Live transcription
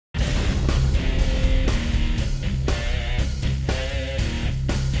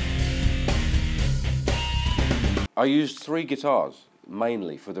I used three guitars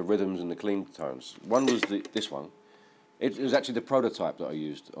mainly for the rhythms and the clean tones. One was this one. It was actually the prototype that I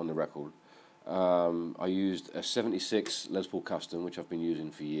used on the record. I used a '76 Les Paul Custom, which I've been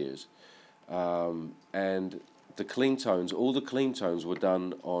using for years. And the clean tones, all the clean tones were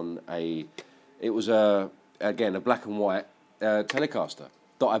done on it was again, a black and white Telecaster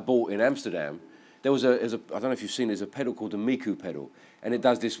that I bought in Amsterdam. There was I don't know if you've seen, there's a pedal called the Miku pedal, and it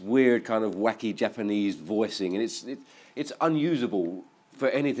does this weird kind of wacky Japanese voicing, and it's unusable for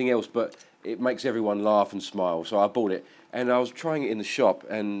anything else, but it makes everyone laugh and smile. So I bought it, and I was trying it in the shop,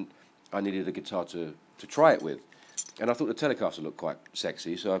 and I needed a guitar to try it with, and I thought the Telecaster looked quite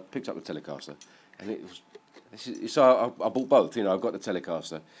sexy, so I picked up the Telecaster, and it was. So I bought both. You know, I've got the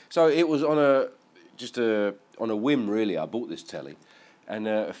Telecaster. So it was on a whim, really. I bought this Tele. And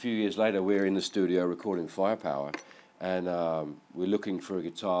a few years later, we're in the studio recording Firepower, and we're looking for a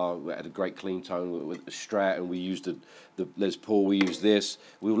guitar that had a great clean tone with a Strat, and we used the Les Paul, we used this.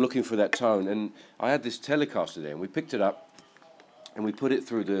 We were looking for that tone, and I had this Telecaster there, and we picked it up, and we put it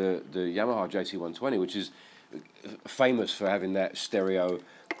through the Yamaha JT120, which is famous for having that stereo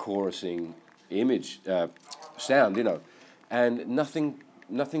chorusing image sound, you know, and nothing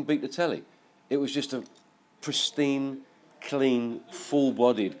beat the Tele. It was just a pristine, clean,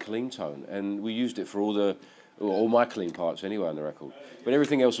 full-bodied clean tone, and we used it for all my clean parts anyway on the record. But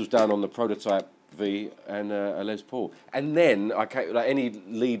everything else was done on the prototype V and a Les Paul. And then like any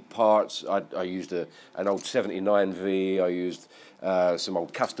lead parts, I used an old '79 V. I used some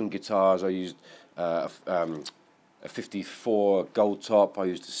old custom guitars. I used a '54 Gold Top. I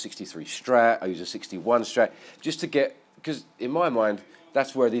used a '63 Strat. I used a '61 Strat, just to get, because in my mind,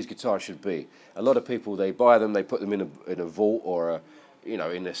 that's where these guitars should be. A lot of people, they buy them, they put them in a vault or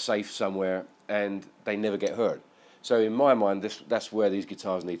in a safe somewhere, and they never get heard. So in my mind, that's where these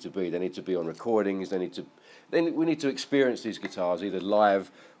guitars need to be. They need to be on recordings. We need to experience these guitars either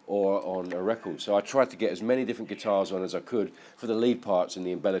live or on a record. So I tried to get as many different guitars on as I could for the lead parts and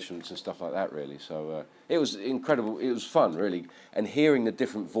the embellishments and stuff like that, really. So it was incredible. It was fun, really, and hearing the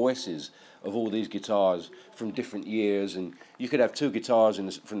different voices of all these guitars from different years, and you could have two guitars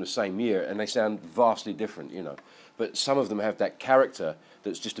from the same year and they sound vastly different, you know. But some of them have that character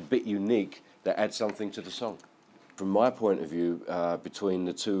that's just a bit unique that adds something to the song. From my point of view, between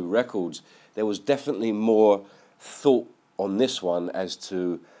the two records, there was definitely more thought on this one as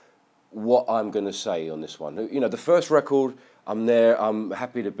to what I'm going to say on this one. You know, the first record, I'm there, I'm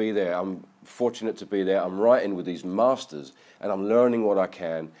happy to be there, I'm fortunate to be there, I'm writing with these masters, and I'm learning what I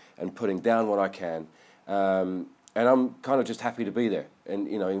can and putting down what I can, and I'm kind of just happy to be there and,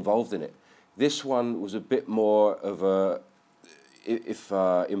 you know, involved in it. This one was a bit more of a, if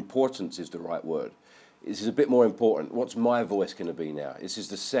importance is the right word, this is a bit more important. What's my voice going to be now? This is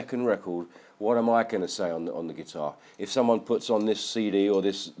the second record. What am I going to say on the guitar? If someone puts on this CD or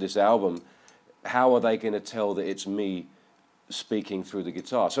this album, how are they going to tell that it's me speaking through the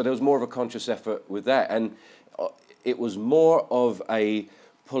guitar? So there was more of a conscious effort with that, and it was more of a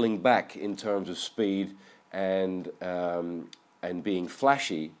pulling back in terms of speed and being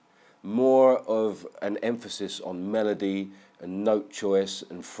flashy, more of an emphasis on melody and note choice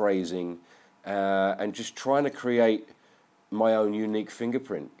and phrasing, and just trying to create my own unique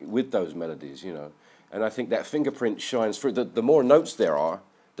fingerprint with those melodies, you know. And I think that fingerprint shines through. The more notes there are,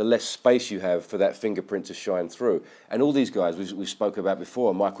 the less space you have for that fingerprint to shine through. And all these guys we spoke about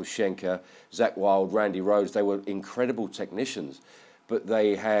before, Michael Schenker, Zakk Wylde, Randy Rhoads, they were incredible technicians, but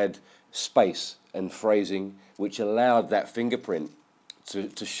they had space and phrasing which allowed that fingerprint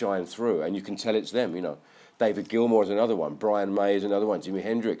to shine through, and you can tell it's them, you know. David Gilmour is another one, Brian May is another one, Jimi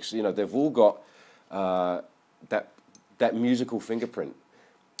Hendrix, you know, they've all got that musical fingerprint.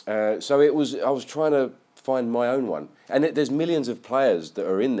 So I was trying to find my own one, and there's millions of players that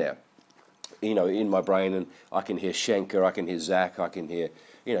are in there, you know, in my brain, and I can hear Schenker, I can hear Zakk, I can hear,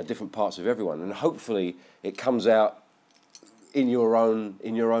 you know, different parts of everyone, and hopefully it comes out in your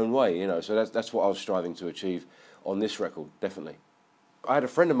own way, you know. So that's what I was striving to achieve on this record, definitely. I had a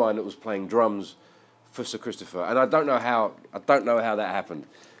friend of mine that was playing drums for Sir Christopher, and I don't know how that happened,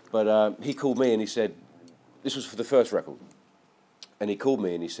 but he called me and he said, this was for the first record, and he called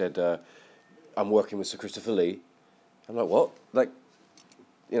me and he said, I'm working with Sir Christopher Lee. I'm like, what? Like,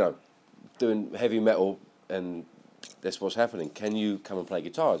 you know, doing heavy metal, and that's what's happening. Can you come and play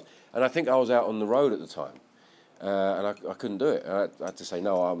guitars? And I think I was out on the road at the time, and I couldn't do it. I had to say,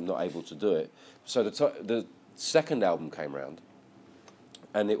 no, I'm not able to do it. So the second album came around,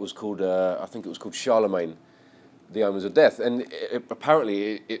 and it was called, I think it was called Charlemagne, The Omens of Death. And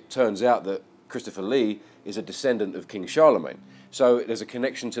apparently it turns out that Christopher Lee is a descendant of King Charlemagne. So there's a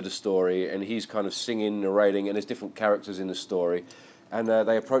connection to the story, and he's kind of singing, narrating, and there's different characters in the story. And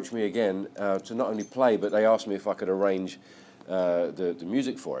they approached me again to not only play, but they asked me if I could arrange the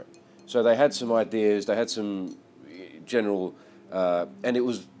music for it. So they had some ideas, they had some general, and it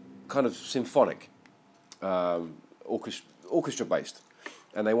was kind of symphonic, orchestra-based.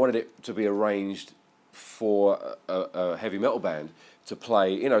 And they wanted it to be arranged for a heavy metal band to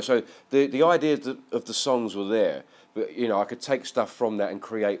play, you know. So the ideas of the songs were there, but, you know, I could take stuff from that and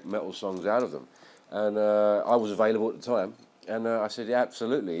create metal songs out of them. And I was available at the time. And I said, yeah,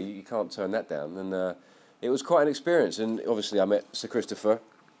 absolutely, you can't turn that down. And it was quite an experience. And obviously I met Sir Christopher,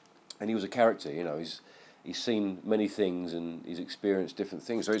 and he was a character, you know. He's seen many things and he's experienced different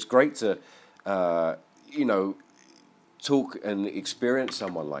things. So it's great to, you know, talk and experience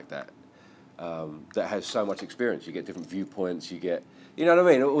someone like that, that has so much experience. You get different viewpoints, you get, you know what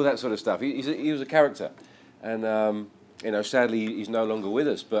I mean, all that sort of stuff. He was a character. And, you know, sadly he's no longer with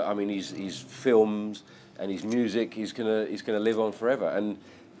us, but I mean, his films and his music, he's gonna live on forever. And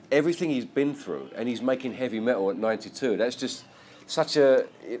everything he's been through, and he's making heavy metal at 92. That's just such a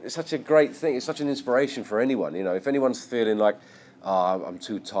great thing. It's such an inspiration for anyone. You know, if anyone's feeling like, oh, I'm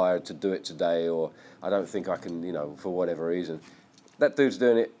too tired to do it today, or I don't think I can, you know, for whatever reason, that dude's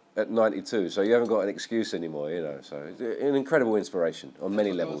doing it at 92. So you haven't got an excuse anymore. You know, so it's an incredible inspiration on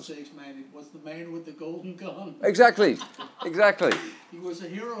many levels. For God's sakes, man, it was the man with the golden gun. Exactly, exactly. He was a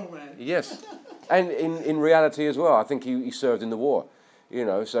hero, man. Yes. And in reality as well, I think he served in the war, you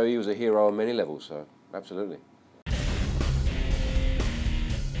know, so he was a hero on many levels, so absolutely.